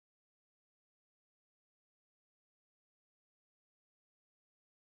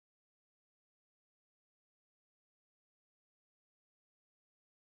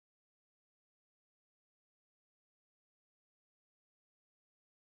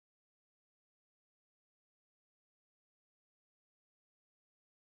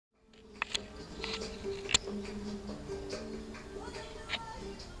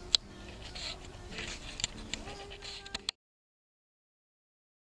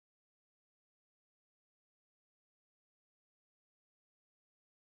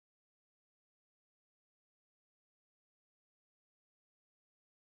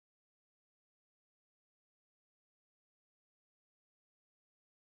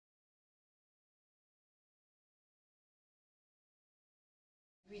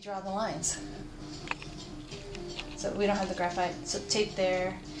Redraw the lines. So we don't have the graphite, so tape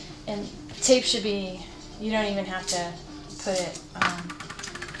there. And tape should be, you don't even have to put it,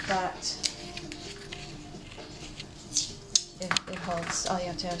 that it holds, all you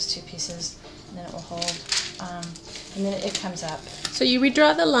have to have is 2 pieces, and then it will hold, and then it comes up. So you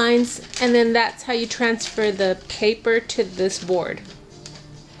redraw the lines, and then that's how you transfer the paper to this board.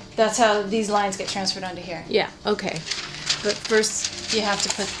 That's how these lines get transferred onto here. Yeah, okay. But first you have to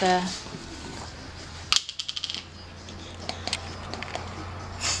put the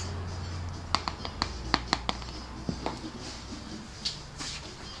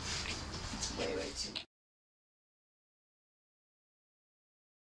way too much.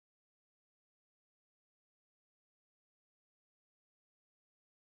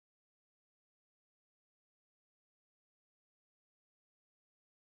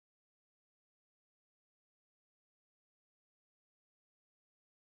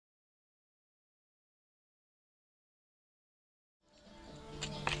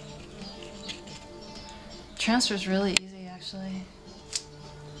 Transfer's really easy, actually.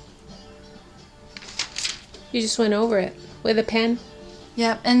 You just went over it with a pen?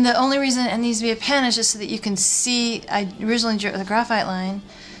 Yep, and the only reason it needs to be a pen is just so that you can see. I originally drew the graphite line,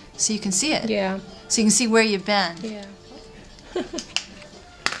 so you can see it. Yeah. So you can see where you've been. Yeah.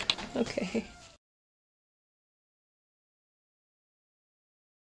 Okay.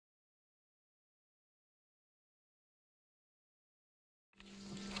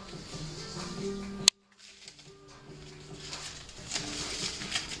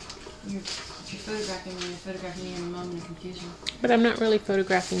 You're photographing me in a moment of confusion. But I'm not really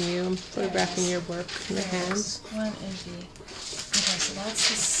photographing you. I'm photographing your work in the hands. One is the... Okay, so that's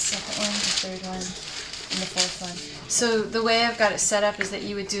the second one, the third one, and the fourth one. So the way I've got it set up is that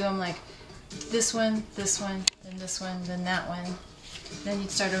you would do them like this one, then this one, then that one. Then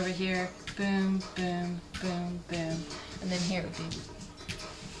you'd start over here, boom, boom, boom, boom, and then here would be...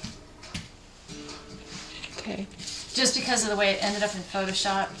 Okay. Just because of the way it ended up in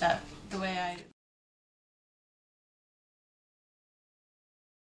Photoshop, that the way I...